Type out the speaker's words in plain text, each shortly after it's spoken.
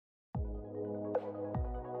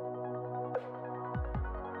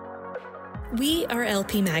We are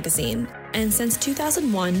LP Magazine, and since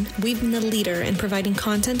 2001, we've been the leader in providing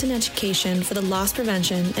content and education for the loss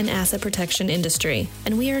prevention and asset protection industry,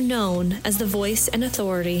 and we are known as the voice and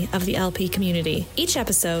authority of the LP community. Each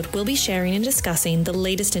episode, we'll be sharing and discussing the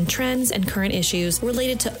latest in trends and current issues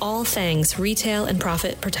related to all things retail and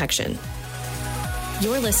profit protection.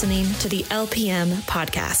 You're listening to the LPM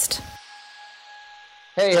Podcast.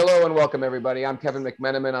 Hey, hello, and welcome, everybody. I'm Kevin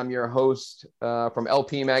McMenamin. I'm your host from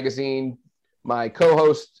LP Magazine. My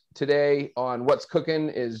co-host today on What's Cooking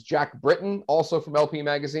is Jack Britton, also from LP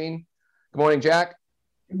Magazine. Good morning, Jack.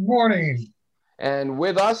 Good morning. And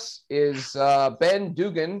with us is Ben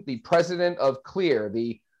Dugan, the president of CLEAR,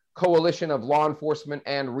 the Coalition of Law Enforcement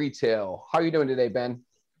and Retail. How are you doing today, Ben?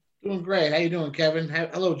 Doing great. How you doing, Kevin?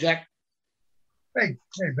 Hello, Jack. Hey,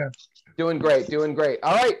 Ben. Doing great.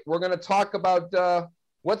 All right, we're going to talk about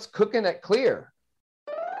what's cooking at CLEAR.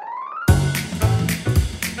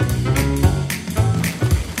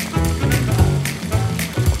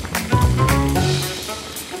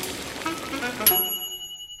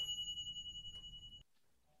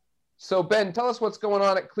 So Ben, tell us what's going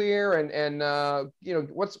on at CLEAR, and you know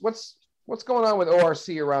what's going on with ORC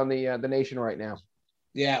around the nation right now.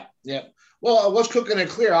 Yeah. Well, what's cooking at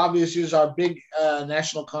CLEAR obviously is our big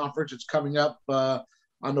national conference. It's coming up on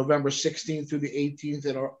November 16th through the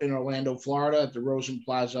 18th in Orlando, Florida, at the Rosen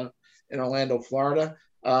Plaza in Orlando, Florida,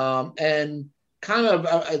 and kind of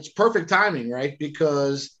it's perfect timing, right?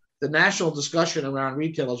 Because the national discussion around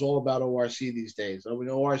retail is all about ORC these days. I mean,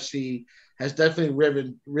 ORC has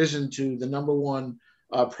definitely risen to the number one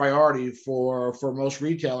priority for most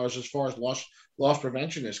retailers as far as loss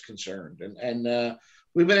prevention is concerned. And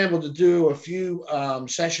we've been able to do a few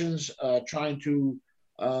sessions trying to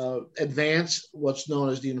advance what's known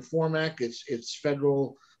as the Inform Act. It's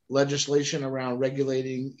federal legislation around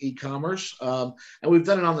regulating e-commerce. And we've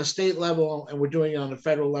done it on the state level, and we're doing it on the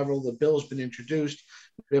federal level. The bill has been introduced.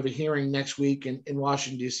 We have a hearing next week in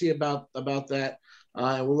Washington, D.C. about that.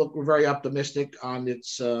 And we're very optimistic on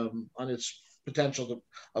its potential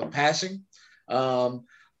of passing.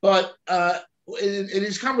 But in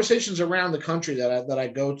these conversations around the country that I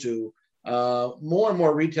go to, more and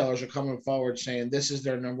more retailers are coming forward saying this is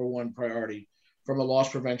their number one priority from a loss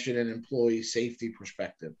prevention and employee safety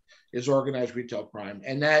perspective is organized retail crime.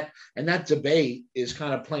 And that debate is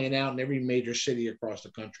kind of playing out in every major city across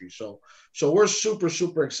the country. So we're super,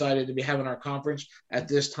 super excited to be having our conference at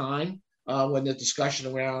this time when the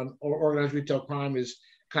discussion around organized retail crime is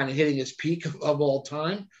kind of hitting its peak of all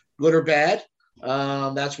time, good or bad.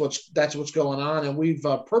 That's what's going on. And we've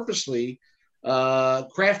purposely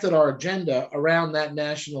crafted our agenda around that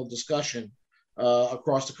national discussion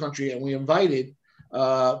across the country. And we invited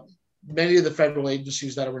many of the federal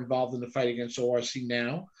agencies that are involved in the fight against ORC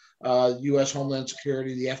now, U.S. Homeland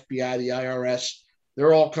Security, the FBI, the IRS.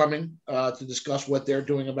 They're all coming to discuss what they're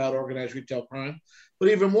doing about organized retail crime. But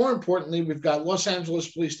even more importantly, we've got Los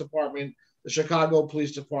Angeles Police Department, the Chicago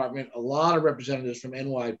Police Department, a lot of representatives from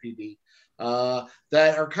NYPD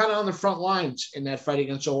that are kind of on the front lines in that fight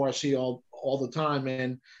against ORC all the time,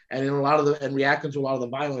 and reacting to a lot of the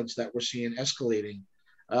violence that we're seeing escalating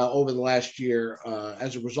over the last year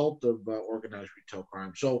as a result of organized retail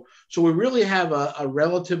crime. So we really have a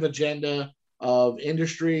relative agenda of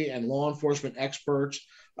industry and law enforcement experts.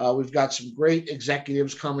 We've got some great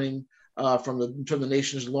executives coming from the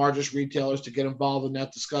nation's largest retailers to get involved in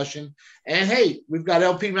that discussion. And hey, we've got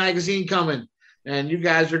LP Magazine coming, and you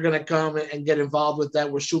guys are going to come and get involved with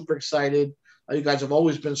that. We're super excited. You guys have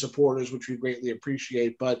always been supporters, which we greatly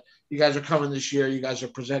appreciate. But you guys are coming this year. You guys are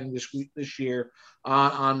presenting this year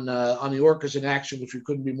on the Orcas in Action, which we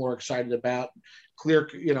couldn't be more excited about. CLEAR,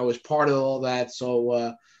 is part of all that. So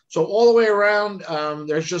all the way around,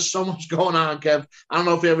 there's just so much going on, Kev. I don't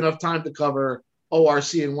know if we have enough time to cover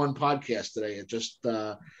ORC in one podcast today.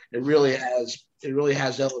 It really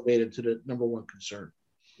has elevated to the number one concern.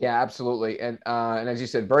 Yeah, absolutely. And as you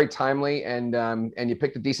said, very timely, and you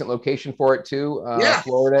picked a decent location for it too.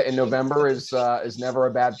 Florida in November is never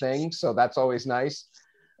a bad thing. So that's always nice.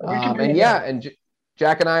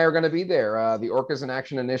 Jack and I are going to be there. The Orcas in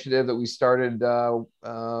Action initiative that we started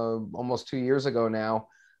almost 2 years ago now,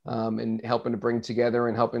 and helping to bring together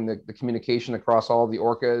and helping the communication across all of the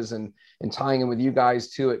Orcas and tying in with you guys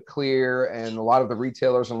too at CLEAR and a lot of the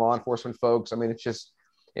retailers and law enforcement folks. I mean,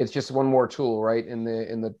 it's just one more tool, right, in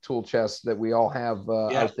the tool chest that we all have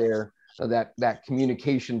out there. That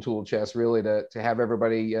communication tool chest, really, to have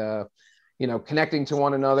everybody connecting to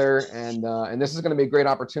one another, and this is going to be a great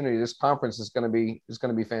opportunity. This conference is going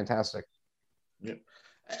to be fantastic. Yeah,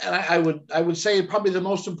 and I would say probably the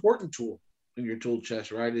most important tool in your tool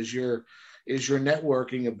chest, right, is is your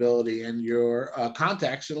networking ability and your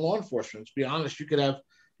contacts in law enforcement. To be honest, you could have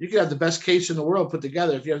the best case in the world put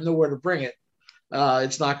together. If you have nowhere to bring it,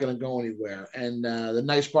 it's not going to go anywhere. And the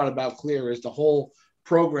nice part about Clear is the whole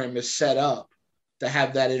program is set up to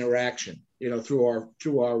have that interaction,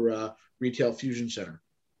 through our retail fusion center.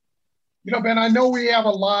 Ben, I know we have a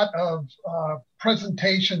lot of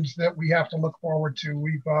presentations that we have to look forward to.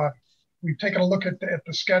 We've taken a look at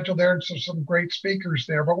the schedule there, and so some great speakers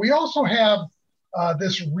there. But we also have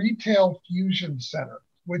this Retail Fusion Center,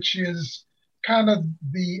 which is kind of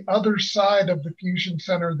the other side of the Fusion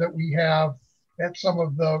Center that we have at some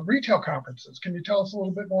of the retail conferences. Can you tell us a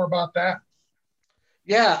little bit more about that?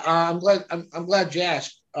 Yeah, I'm glad you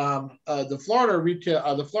asked. The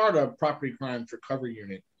Florida Property Crimes Recovery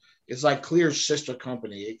Unit is like Clear's sister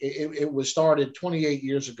company. It was started 28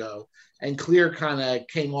 years ago, and Clear kind of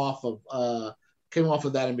came off of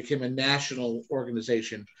that and became a national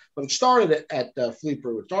organization. But it started at Fleet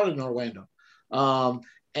Brew. It started in Orlando,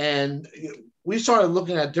 and we started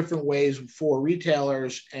looking at different ways for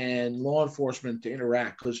retailers and law enforcement to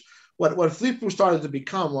interact. Because what Fleet Brew started to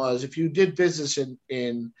become was, if you did business in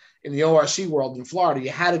the ORC world in Florida, you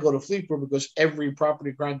had to go to Fleet Brew because every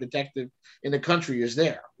property crime detective in the country is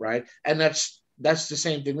there, right? And that's the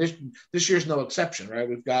same thing. This year's no exception, right?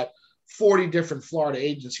 We've got 40 different Florida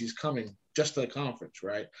agencies coming just to the conference,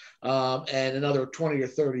 right? And another 20 or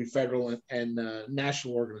 30 federal and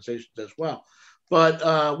national organizations as well.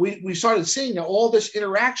 But we started seeing that all this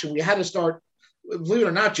interaction, we had to start, believe it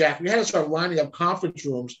or not, Jack, we had to start lining up conference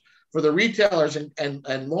rooms for the retailers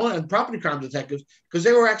and law and property crime detectives, because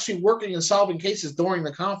they were actually working and solving cases during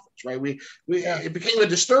the conference, right? It became a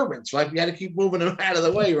disturbance, right? We had to keep moving them out of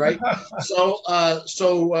the way, right? So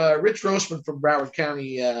Rich Roseman from Broward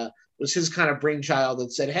County was his kind of brainchild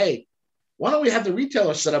that said, hey, why don't we have the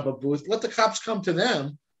retailers set up a booth, let the cops come to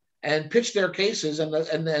them and pitch their cases, and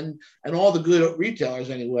all the good retailers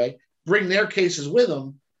anyway bring their cases with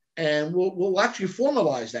them. And we'll actually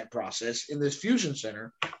formalize that process in this fusion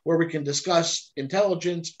center where we can discuss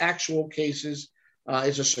intelligence, actual cases.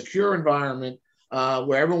 It's a secure environment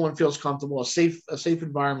where everyone feels comfortable, a safe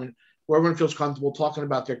environment where everyone feels comfortable talking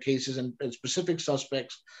about their cases and specific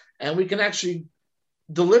suspects. And we can actually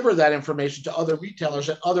deliver that information to other retailers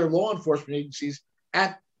and other law enforcement agencies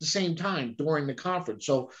at the same time during the conference.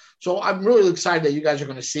 So I'm really excited that you guys are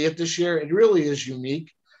going to see it this year. It really is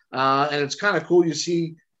unique. And it's kind of cool. You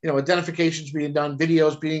see, identifications being done,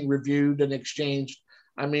 videos being reviewed and exchanged.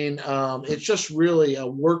 I mean, it's just really a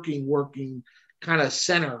working kind of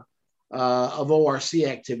center of ORC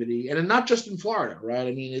activity, and not just in Florida, right?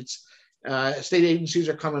 I mean, it's state agencies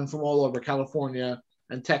are coming from all over California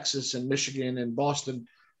and Texas and Michigan and Boston.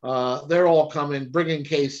 They're all coming, bringing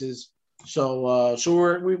cases. So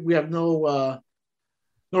we have no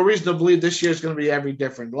reason to believe this year is going to be every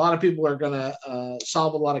different. A lot of people are going to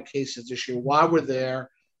solve a lot of cases this year while we're there.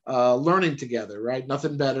 Learning together, right?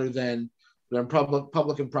 Nothing better than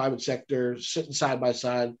public and private sector sitting side by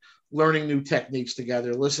side, learning new techniques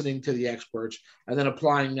together, listening to the experts, and then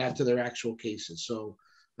applying that to their actual cases. So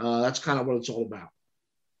that's kind of what it's all about.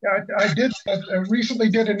 Yeah, I recently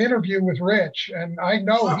did an interview with Rich, and I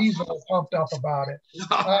know he's all pumped up about it.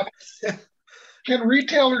 Can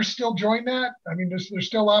retailers still join that? I mean, there's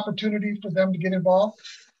still opportunity for them to get involved?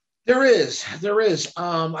 There is.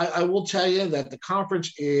 I will tell you that the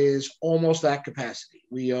conference is almost at capacity.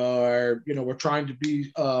 We are, we're trying to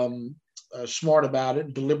be smart about it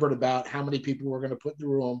and deliberate about how many people we're going to put in the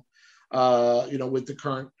room, with the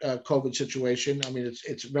current COVID situation. I mean,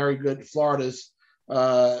 it's very good. Florida's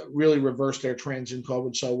really reversed their trends in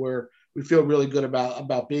COVID. So we feel really good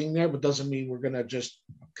about being there, but doesn't mean we're going to just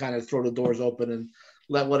kind of throw the doors open and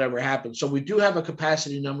let whatever happen. So we do have a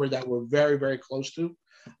capacity number that we're very, very close to.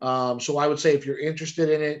 So I would say if you're interested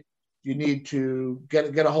in it, you need to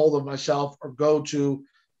get a hold of myself or go to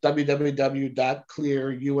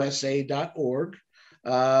www.clearusa.org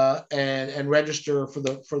and register for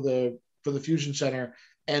the Fusion Center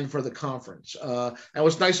and for the conference. And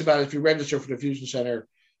what's nice about it, if you register for the Fusion Center,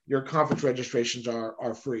 your conference registrations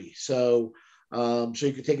are free. So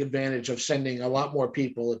you can take advantage of sending a lot more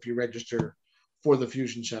people if you register for the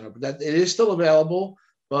Fusion Center. But it is still available.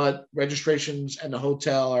 But registrations and the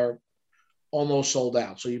hotel are almost sold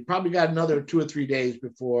out. So you probably got another 2 or 3 days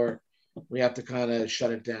before we have to kind of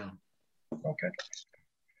shut it down. Okay.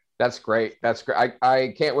 That's great.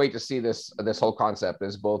 I can't wait to see this whole concept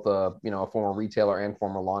as both a former retailer and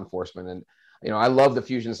former law enforcement. And, I love the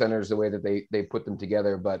fusion centers, the way that they put them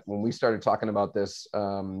together. But when we started talking about this,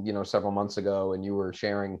 several months ago, and you were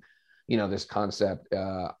sharing, this concept,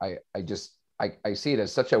 I see it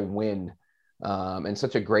as such a win and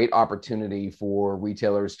such a great opportunity for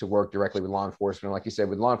retailers to work directly with law enforcement. Like you said,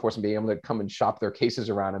 with law enforcement being able to come and shop their cases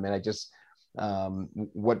around them. And I just,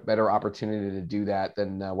 what better opportunity to do that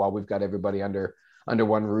than while we've got everybody under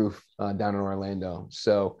one roof down in Orlando.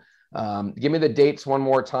 So give me the dates one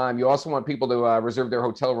more time. You also want people to reserve their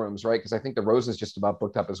hotel rooms, right? Because I think the Rosen's just about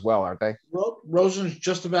booked up as well, aren't they? Well, Rosen's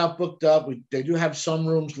just about booked up. They do have some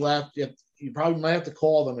rooms left. You probably might have to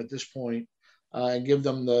call them at this point and give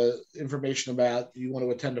them the information about you want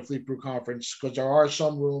to attend the Fleet Brew conference, because there are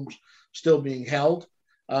some rooms still being held.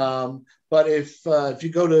 But if you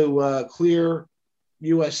go to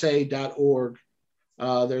clearusa.org,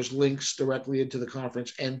 there's links directly into the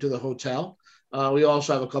conference and to the hotel. We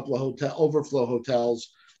also have a couple of overflow hotels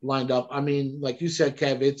lined up. I mean, like you said,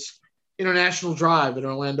 Kev, it's International Drive in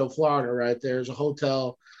Orlando, Florida, right? There's a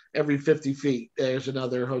hotel every 50 feet. There's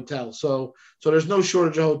another hotel. So there's no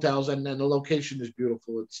shortage of hotels, and the location is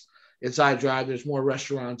beautiful. It's iDrive. There's more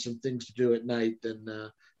restaurants and things to do at night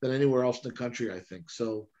than anywhere else in the country, I think.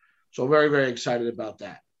 So very, very excited about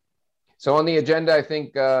that. So on the agenda, I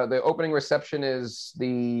think the opening reception is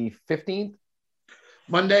the 15th.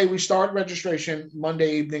 Monday, we start registration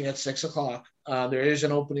Monday evening at 6:00. There is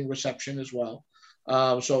an opening reception as well.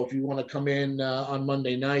 So if you want to come in on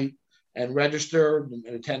Monday night and register and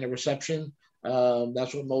attend the reception,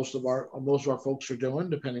 that's what most of our folks are doing,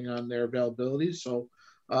 depending on their availability. So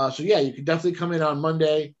yeah, you can definitely come in on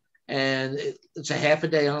Monday, and it's a half a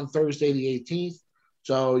day on Thursday, the 18th.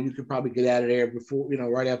 So you could probably get out of there before,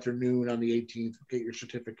 right after noon on the 18th, get your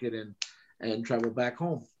certificate and travel back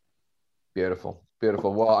home. Beautiful.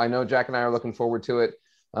 Beautiful. Well, I know Jack and I are looking forward to it.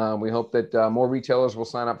 We hope that more retailers will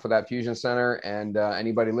sign up for that Fusion Center, and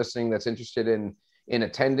anybody listening that's interested in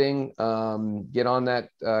attending, get on that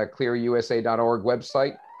clearusa.org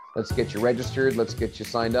website. Let's get you registered. Let's get you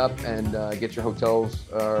signed up and get your hotels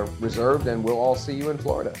reserved, and we'll all see you in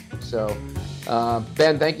Florida. So,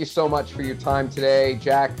 Ben, thank you so much for your time today.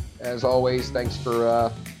 Jack, as always, thanks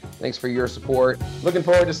for your support. Looking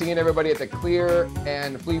forward to seeing everybody at the Clear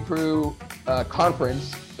and Fleet Brew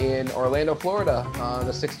conference in Orlando, Florida on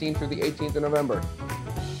the 16th through the 18th of November.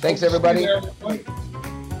 Thanks, everybody.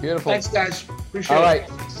 Beautiful. Thanks, guys. Appreciate it. All right.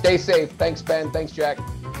 Stay safe. Thanks, Ben. Thanks, Jack.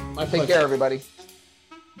 My Take pleasure. care, everybody.